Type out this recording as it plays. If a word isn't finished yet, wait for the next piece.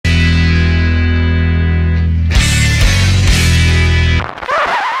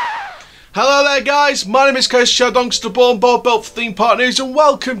there guys, my name is Coach Chowdonkster Born Board Built for Theme Park News, and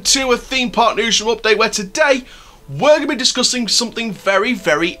welcome to a Theme Park Newsroom update where today we're going to be discussing something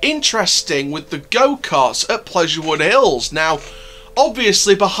very interesting with the Go Karts at Pleasurewood Hills. Now,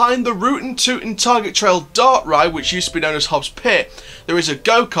 obviously behind the Rootin' Tootin' Target Trail Dart Ride, which used to be known as Hobbs Pit, there is a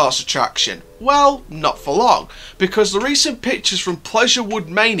Go Karts attraction. Well, not for long, because the recent pictures from Pleasurewood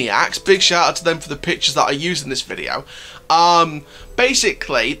Maniacs, big shout out to them for the pictures that I used in this video,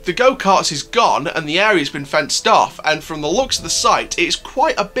 basically the Go Karts is gone and the area's been fenced off, and from the looks of the site, it's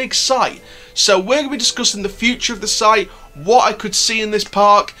quite a big site. So we're going to be discussing the future of the site, what I could see in this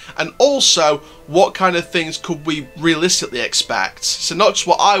park, and also what kind of things could we realistically expect. So not just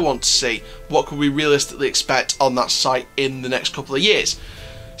what I want to see, what could we realistically expect on that site in the next couple of years.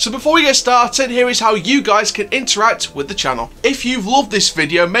 So before we get started, here is how you guys can interact with the channel. If you've loved this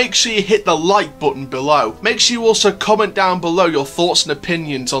video, make sure you hit the like button below. Make sure you also comment down below your thoughts and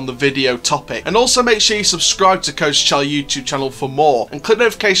opinions on the video topic. And also make sure you subscribe to Coach Chow YouTube channel for more. And click the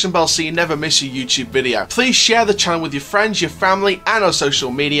notification bell so you never miss a YouTube video. Please share the channel with your friends, your family, and on social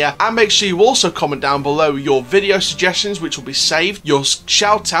media. And make sure you also comment down below your video suggestions, which will be saved, your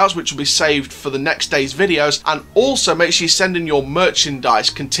shout outs, which will be saved for the next day's videos. And also make sure you send in your merchandise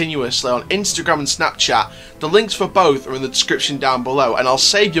continuously on Instagram and Snapchat. The links for both are in the description down below, and I'll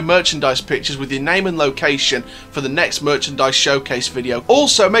save your merchandise pictures with your name and location for the next merchandise showcase video.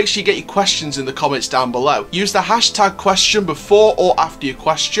 Also, make sure you get your questions in the comments down below. Use the hashtag question before or after your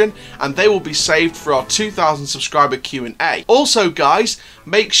question, and they will be saved for our 2,000 subscriber Q&A. Also guys,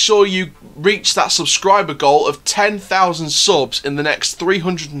 make sure you reach that subscriber goal of 10,000 subs in the next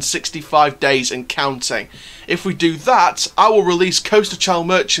 365 days and counting. If we do that, I will release Coaster Channel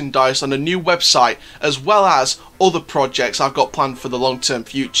merchandise on a new website, as well as other projects I've got planned for the long-term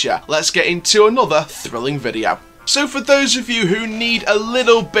future. Let's get into another thrilling video. So for those of you who need a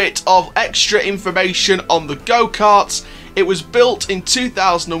little bit of extra information on the Go Karts, it was built in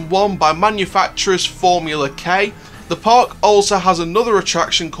 2001 by manufacturers Formula K. The park also has another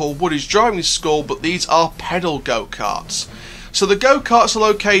attraction called Woody's Driving School, but these are pedal go-karts. So the go-karts are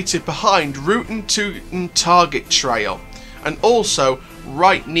located behind Rootin' Tootin' Target Trail, and also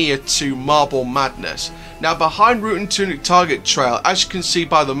right near to Marble Madness. Now behind Rootin' Tootin' Target Trail, as you can see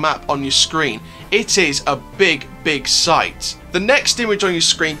by the map on your screen, it is a big site. The next image on your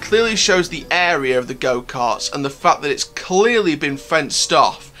screen clearly shows the area of the go-karts and the fact that it's clearly been fenced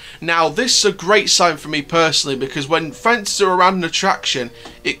off. Now this is a great sign for me personally, because when fences are around an attraction,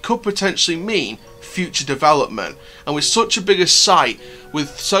 it could potentially mean future development, and with such a bigger site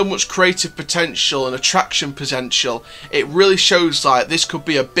with so much creative potential and attraction potential, it really shows like this could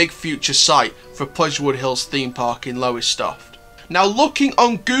be a big future site for Pleasurewood Hills theme park in Lowesoft. Now looking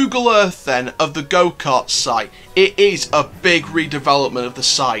on Google Earth then of the go-kart site, it is a big redevelopment of the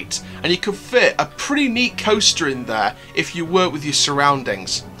site, and you can fit a pretty neat coaster in there if you work with your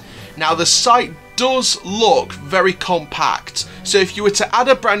surroundings. Now the site does look very compact, so if you were to add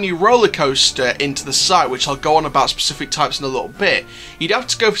a brand new roller coaster into the site, which I'll go on about specific types in a little bit, you'd have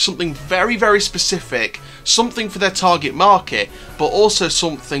to go for something very specific, something for their target market, but also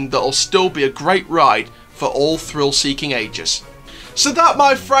something that'll still be a great ride for all thrill-seeking ages. So that,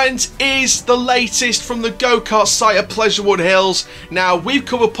 my friends, is the latest from the go-kart site at Pleasurewood Hills. Now, we've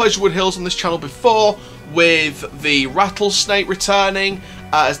covered Pleasurewood Hills on this channel before, with the rattlesnake returning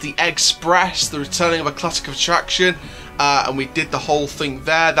as the Express, the returning of a classic attraction, and we did the whole thing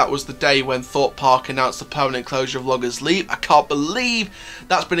there. That was the day when Thorpe Park announced the permanent closure of Loggers Leap. I can't believe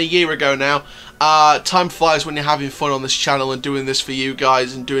that's been a year ago now. Time flies when you're having fun on this channel and doing this for you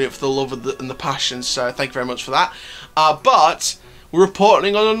guys and doing it for the love of and the passion, so thank you very much for that. But we're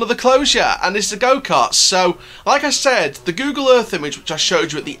reporting on another closure, and it's the go-karts. So, like I said, the Google Earth image, which I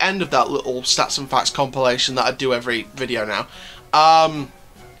showed you at the end of that little stats and facts compilation that I do every video now,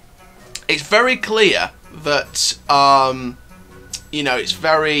 it's very clear that, you know,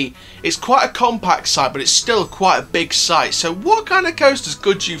 it's quite a compact site, but it's still quite a big site. So what kind of coasters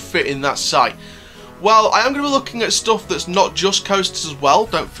could you fit in that site? Well, I am going to be looking at stuff that's not just coasters as well,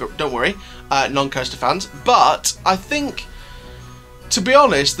 don't worry, non-coaster fans, but I think, to be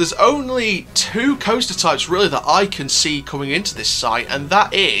honest, there's only two coaster types really that I can see coming into this site, and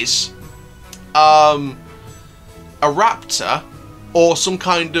that is a Raptor or some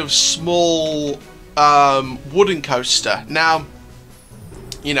kind of small wooden coaster. Now,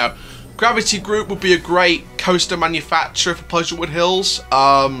 you know, Gravity Group would be a great coaster manufacturer for Pleasurewood Hills.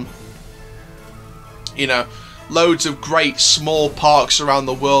 You know, loads of great small parks around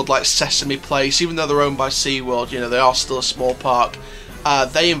the world like Sesame Place, even though they're owned by SeaWorld, you know, they are still a small park.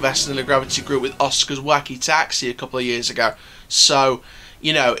 They invested in a Gravity Group with Oscar's Wacky Taxi a couple of years ago. So,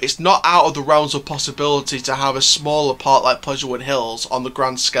 you know, it's not out of the realms of possibility to have a smaller park like Pleasurewood Hills on the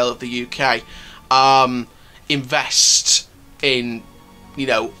grand scale of the UK invest in, you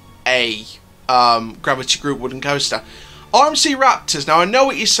know, a Gravity Group wooden coaster. RMC Raptors, now I know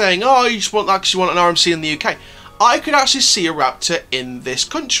what you're saying, oh, you just want that because you want an RMC in the UK. I could actually see a Raptor in this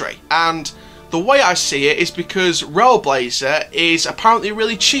country, and the way I see it is because Railblazer is apparently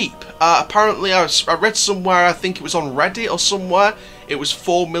really cheap. Apparently, I read somewhere, I think it was on Reddit or somewhere, it was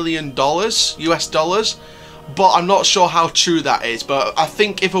 $4 million US dollars, but I'm not sure how true that is. But I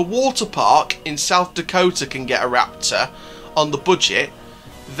think if a water park in South Dakota can get a Raptor on the budget,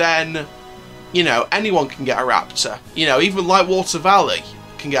 then, you know, anyone can get a Raptor. You know, even Lightwater Valley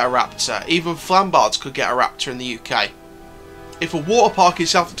can get a Raptor. Even Flambards could get a Raptor in the UK. If a water park in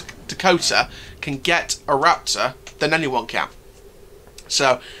South Dakota can get a Raptor, then anyone can.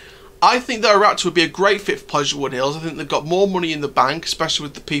 So I think that a Raptor would be a great fit for Pleasurewood Hills. I think they've got more money in the bank, especially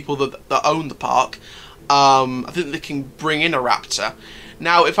with the people that own the park. I think they can bring in a Raptor.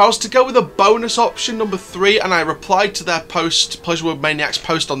 Now, if I was to go with a bonus option, number 3, and I replied to their post, Pleasurewood Maniacs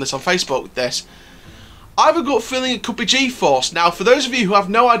post on this on Facebook with this, I have a gut feeling it could be G-Force. Now, for those of you who have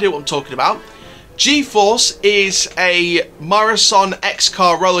no idea what I'm talking about, G-Force is a marathon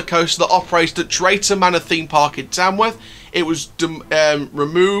X-Car roller coaster that operates at Drayton Manor Theme Park in Tamworth. It was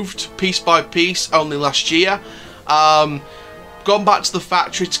removed piece by piece only last year. Gone back to the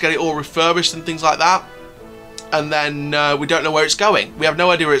factory to get it all refurbished and things like that. And then we don't know where it's going. We have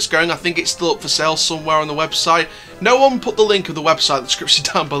no idea where it's going. I think it's still up for sale somewhere on the website. No one put the link of the website in the description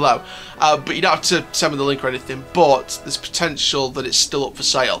down below. But you don't have to send me the link or anything. But there's potential that it's still up for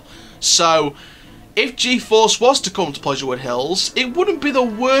sale. So if G-Force was to come to Pleasurewood Hills, it wouldn't be the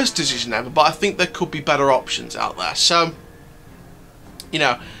worst decision ever, but I think there could be better options out there. So, you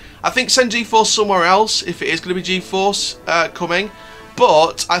know, I think send G-Force somewhere else if it is going to be G-Force coming.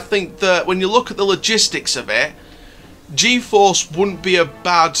 But I think that when you look at the logistics of it, G-Force wouldn't be a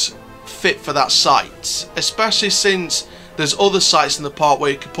bad fit for that site, especially since there's other sites in the park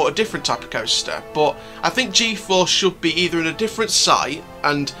where you could put a different type of coaster. But I think G-Force should be either in a different site,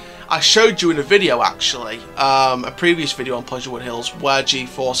 and I showed you in a video actually, a previous video on Pleasurewood Hills, where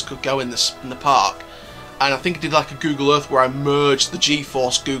G-Force could go in the park. And I think I did like a Google Earth where I merged the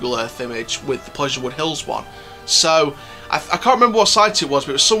G-Force Google Earth image with the Pleasurewood Hills one. So I can't remember what site it was,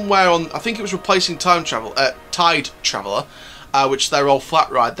 but it was somewhere on, I think it was replacing Tide Traveller, which they're all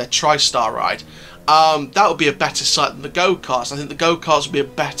flat ride, they're TriStar ride. That would be a better site than the Go Karts. I think the Go Karts would be a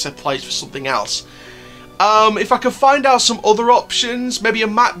better place for something else. If I could find out some other options, maybe a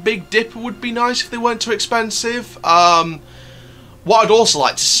Mack Big Dipper would be nice if they weren't too expensive. What I'd also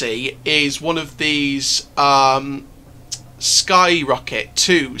like to see is one of these Skyrocket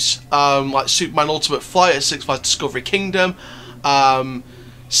 2s, like Superman Ultimate Flight at Six Flags Discovery Kingdom,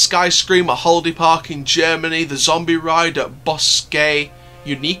 Skyscream at Holiday Park in Germany, the Zombie Ride at Bosque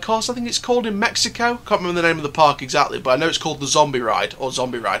Unicos, I think it's called, in Mexico. Can't remember the name of the park exactly, but I know it's called the Zombie Ride, or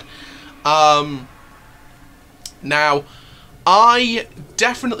Zombie Ride. Now, I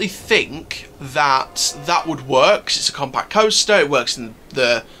definitely think that that would work, 'cause it's a compact coaster, it works in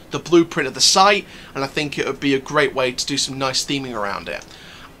the blueprint of the site, and I think it would be a great way to do some nice theming around it.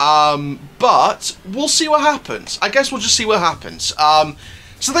 But we'll see what happens. I guess we'll just see what happens.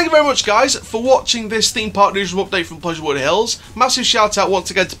 So thank you very much, guys, for watching this Theme Park Newsroom update from Pleasurewood Hills. Massive shout out once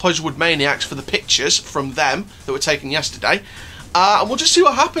again to Pleasurewood Maniacs for the pictures from them that were taken yesterday. And we'll just see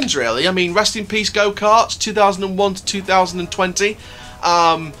what happens, really. I mean, rest in peace, Go Karts, 2001 to 2020.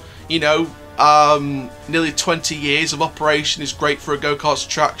 You know, nearly 20 years of operation is great for a Go Karts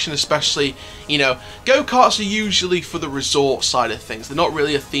attraction, especially, you know, Go Karts are usually for the resort side of things. They're not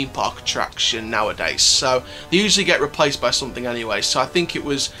really a theme park attraction nowadays, so they usually get replaced by something anyway. So I think it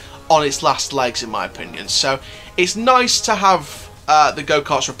was on its last legs, in my opinion. So it's nice to have the Go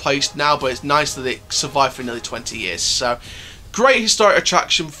Karts replaced now, but it's nice that it survived for nearly 20 years. So great historic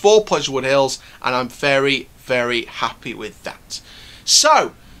attraction for Pleasurewood Hills, and I'm very, very happy with that.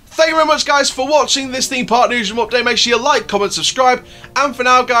 So thank you very much, guys, for watching this Theme Park Newsroom update. Make sure you like, comment, subscribe. And for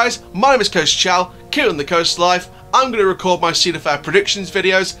now, guys, my name is Coast Chal, killing the coast life. I'm going to record my Cedar Fair predictions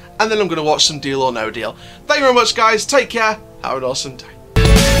videos, and then I'm going to watch some Deal or No Deal. Thank you very much, guys. Take care. Have an awesome day.